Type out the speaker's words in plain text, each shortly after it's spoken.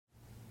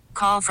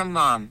Call from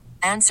mom.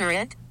 Answer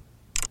it.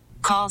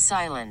 Call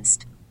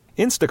silenced.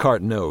 Instacart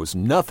knows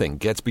nothing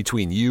gets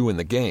between you and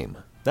the game.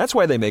 That's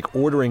why they make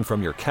ordering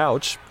from your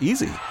couch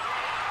easy.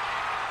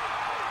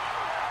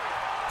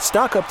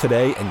 Stock up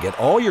today and get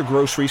all your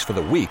groceries for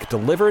the week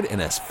delivered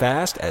in as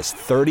fast as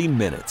 30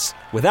 minutes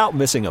without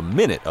missing a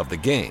minute of the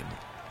game.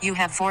 You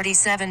have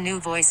 47 new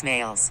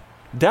voicemails.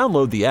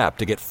 Download the app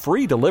to get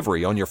free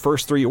delivery on your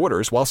first 3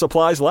 orders while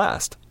supplies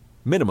last.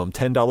 Minimum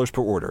 $10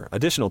 per order.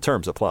 Additional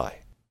terms apply.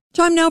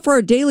 Time now for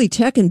our daily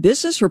tech and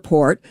business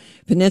report.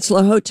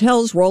 Peninsula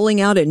Hotels rolling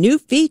out a new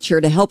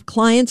feature to help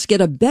clients get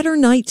a better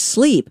night's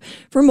sleep.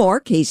 For more,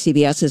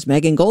 KCBS's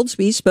Megan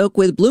Goldsby spoke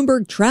with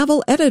Bloomberg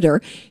travel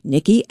editor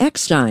Nikki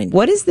Eckstein.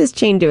 What is this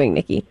chain doing,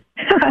 Nikki?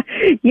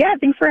 Yeah,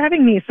 thanks for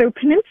having me. So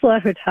Peninsula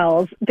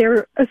Hotels,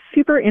 they're a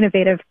super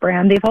innovative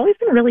brand. They've always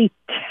been really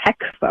tech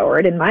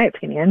forward, in my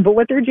opinion. But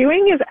what they're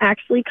doing is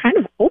actually kind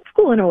of old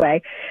school in a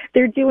way.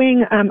 They're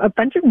doing a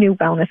bunch of new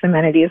wellness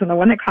amenities. And the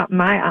one that caught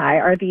my eye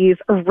are these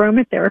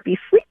aromatherapy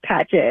sleep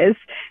patches.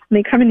 And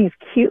they come in these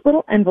cute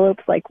little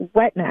envelopes like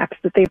wet naps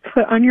that they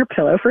put on your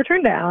pillow for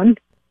turn down.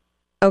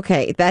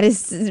 Okay, that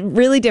is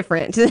really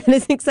different. That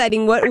is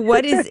exciting.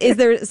 What is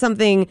there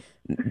something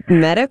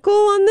medical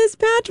on this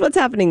patch? What's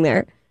happening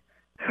there?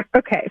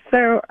 Okay,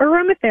 so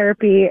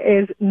aromatherapy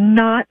is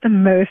not the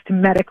most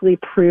medically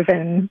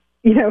proven,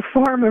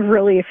 form of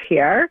relief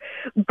here,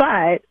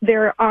 but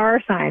there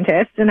are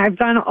scientists, and I've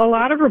done a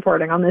lot of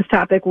reporting on this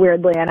topic,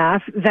 weirdly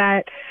enough,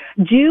 that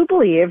do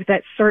believe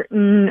that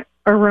certain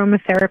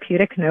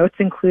aromatherapeutic notes,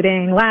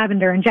 including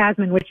lavender and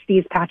jasmine, which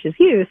these patches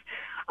use,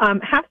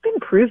 have been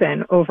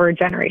proven over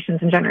generations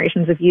and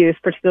generations of use,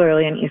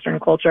 particularly in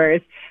Eastern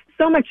cultures,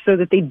 so much so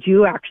that they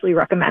do actually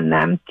recommend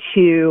them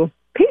to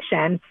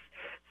patients.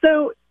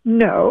 So,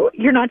 no,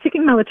 you're not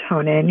taking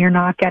melatonin, you're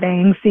not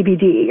getting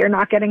CBD, you're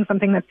not getting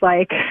something that's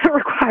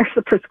requires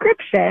a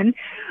prescription,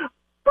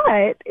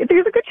 but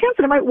there's a good chance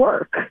that it might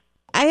work.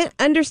 I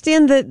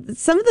understand that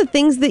some of the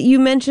things that you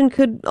mentioned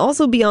could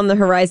also be on the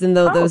horizon,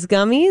 though, those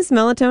gummies,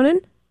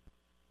 melatonin?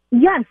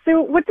 Yes.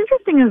 So what's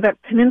interesting is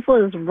that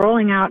Peninsula is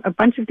rolling out a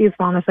bunch of these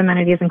wellness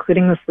amenities,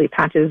 including the sleep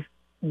patches,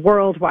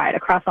 worldwide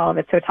across all of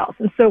its hotels.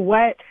 And so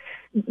what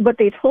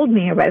they told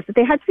me was that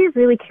they had to be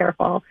really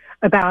careful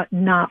about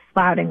not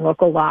flouting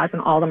local laws in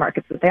all the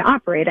markets that they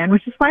operate in,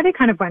 which is why they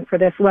kind of went for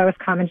this lowest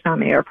common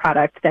denominator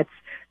product that's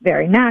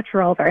very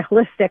natural, very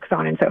holistic, so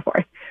on and so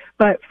forth.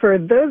 But for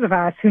those of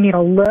us who need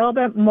a little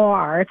bit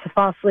more to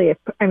fall asleep,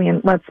 I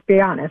mean, let's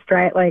be honest,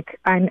 right?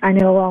 I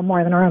need a little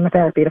more than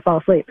aromatherapy to fall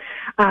asleep.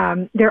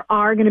 There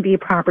are going to be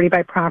property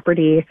by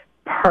property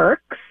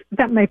perks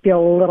that might be a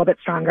little bit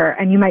stronger,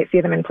 and you might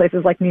see them in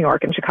places like New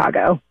York and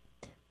Chicago.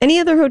 Any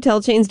other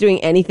hotel chains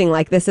doing anything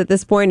like this at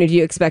this point, or do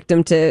you expect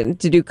them to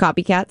do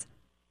copycats?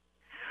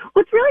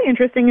 What's really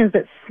interesting is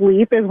that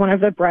sleep is one of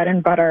the bread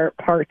and butter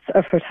parts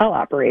of hotel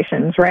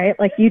operations, right?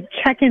 You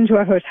check into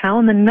a hotel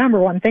and the number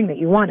one thing that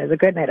you want is a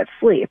good night of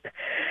sleep.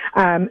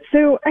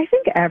 So I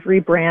think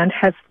every brand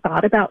has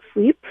thought about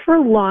sleep for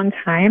a long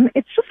time.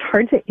 It's just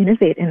hard to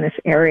innovate in this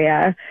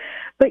area.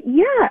 But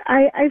yeah,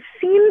 I've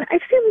seen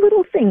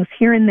little things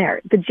here and there.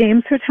 The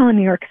James Hotel in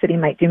New York City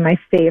might do my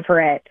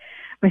favorite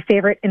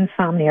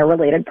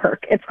insomnia-related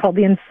perk. It's called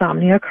the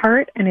Insomnia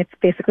Cart, and it's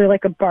basically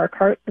like a bar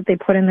cart that they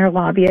put in their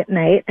lobby at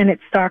night, and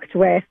it's stocked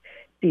with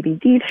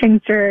CBD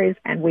tinctures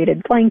and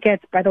weighted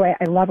blankets. By the way,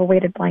 I love a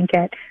weighted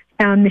blanket,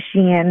 sound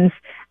machines,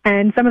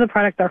 and some of the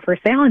products are for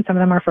sale, and some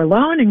of them are for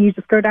loan, and you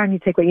just go down and you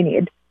take what you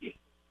need.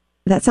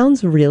 That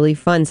sounds really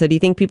fun. So do you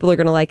think people are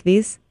going to like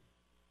these?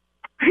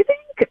 I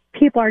think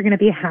people are going to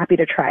be happy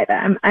to try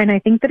them, and I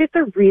think that it's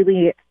a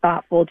really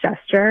thoughtful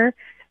gesture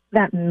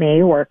that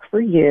may work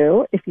for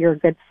you if you're a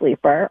good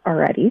sleeper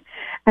already,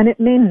 and it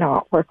may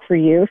not work for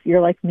you if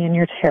you're like me and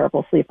you're a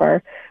terrible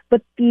sleeper.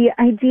 But the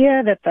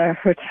idea that the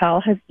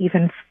hotel has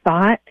even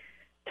thought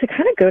to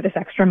kind of go this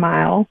extra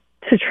mile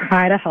to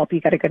try to help you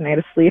get a good night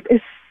of sleep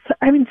is,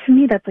 to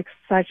me, that's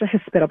such a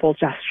hospitable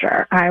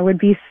gesture. I would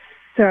be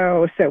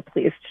so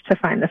pleased to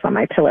find this on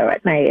my pillow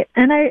at night.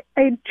 And I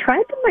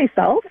tried them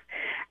myself,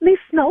 and they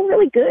smell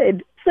really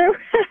good. So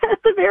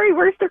at the very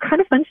worst, they're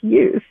kind of fun to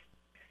use.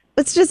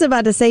 It's just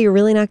about to say you're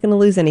really not going to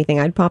lose anything.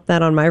 I'd pop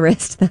that on my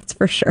wrist, that's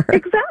for sure.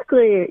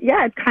 Exactly.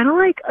 Yeah, it's kind of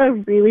like a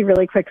really,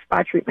 really quick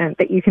spa treatment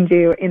that you can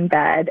do in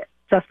bed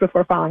just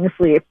before falling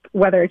asleep,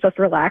 whether it just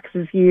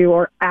relaxes you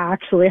or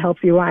actually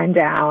helps you wind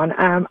down.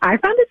 I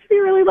found it to be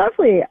really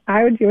lovely.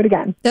 I would do it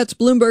again. That's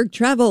Bloomberg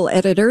travel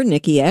editor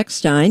Nikki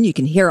Eckstein. You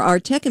can hear our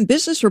Tech and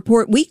Business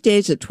Report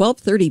weekdays at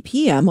 12:30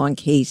 p.m. on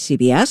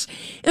KCBS.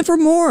 And for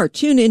more,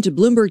 tune into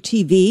Bloomberg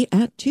TV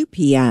at 2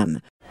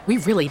 p.m. We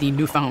really need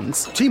new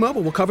phones.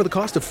 T-Mobile will cover the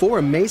cost of 4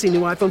 amazing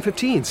new iPhone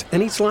 15s,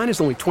 and each line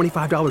is only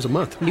 $25 a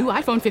month. New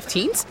iPhone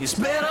 15s? It's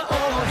better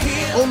over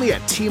here. Only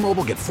at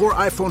T-Mobile, get 4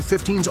 iPhone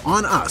 15s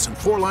on us and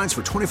 4 lines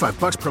for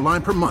 $25 per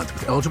line per month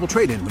with eligible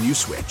trade-in when you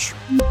switch.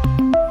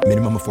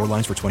 Minimum of 4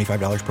 lines for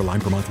 $25 per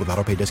line per month with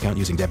autopay discount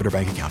using debit or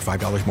bank account.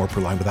 $5 more per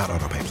line without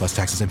autopay, plus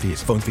taxes and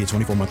fees. Phone fee at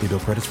 24 monthly bill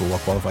credits for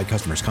well-qualified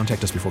customers.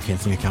 Contact us before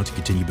canceling account to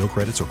continue bill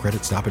credits or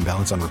credit stop and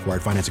balance on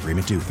required finance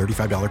agreement due.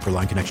 $35 per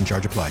line connection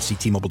charge applies. See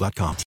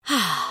T-Mobile.com.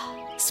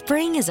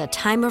 Spring is a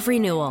time of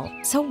renewal,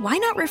 so why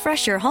not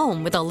refresh your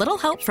home with a little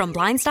help from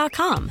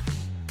Blinds.com?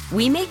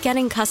 We make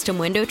getting custom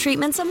window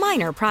treatments a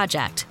minor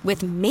project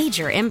with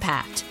major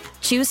impact.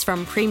 Choose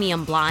from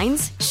premium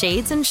blinds,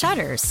 shades, and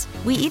shutters.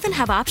 We even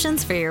have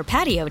options for your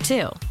patio,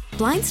 too.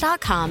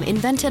 Blinds.com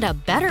invented a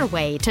better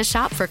way to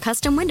shop for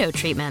custom window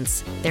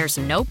treatments. There's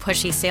no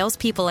pushy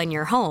salespeople in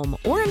your home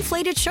or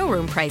inflated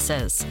showroom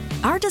prices.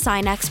 Our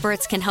design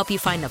experts can help you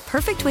find the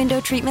perfect window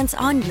treatments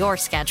on your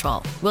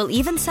schedule. We'll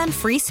even send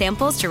free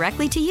samples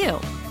directly to you.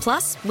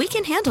 Plus, we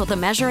can handle the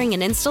measuring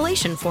and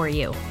installation for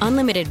you.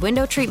 Unlimited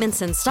window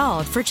treatments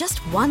installed for just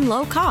one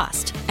low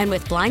cost. And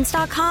with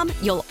Blinds.com,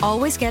 you'll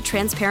always get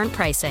transparent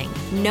pricing.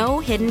 No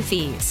hidden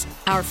fees.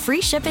 Our free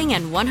shipping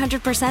and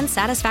 100%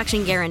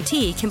 satisfaction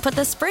guarantee can put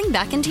the spring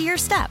back into your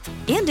step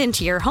and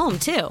into your home,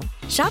 too.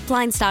 Shop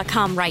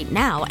Blinds.com right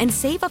now and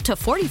save up to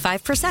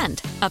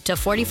 45%. Up to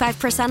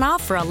 45%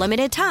 off for a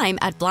limited time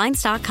at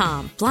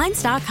Blinds.com.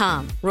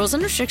 Blinds.com. Rules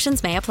and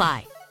restrictions may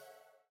apply.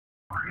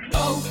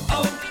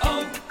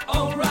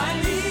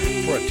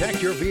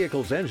 Protect your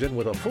vehicle's engine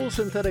with a full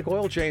synthetic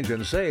oil change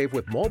and save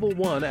with Mobil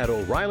 1 at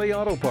O'Reilly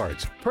Auto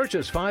Parts.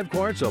 Purchase 5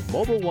 quarts of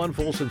Mobil 1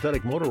 full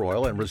synthetic motor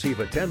oil and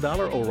receive a $10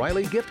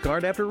 O'Reilly gift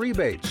card after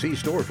rebate. See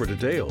store for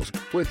details.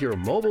 With your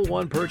Mobil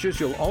 1 purchase,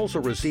 you'll also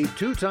receive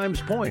 2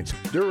 times points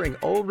during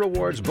O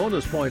Rewards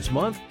Bonus Points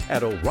Month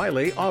at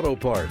O'Reilly Auto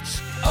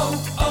Parts.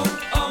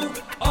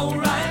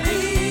 O'Reilly.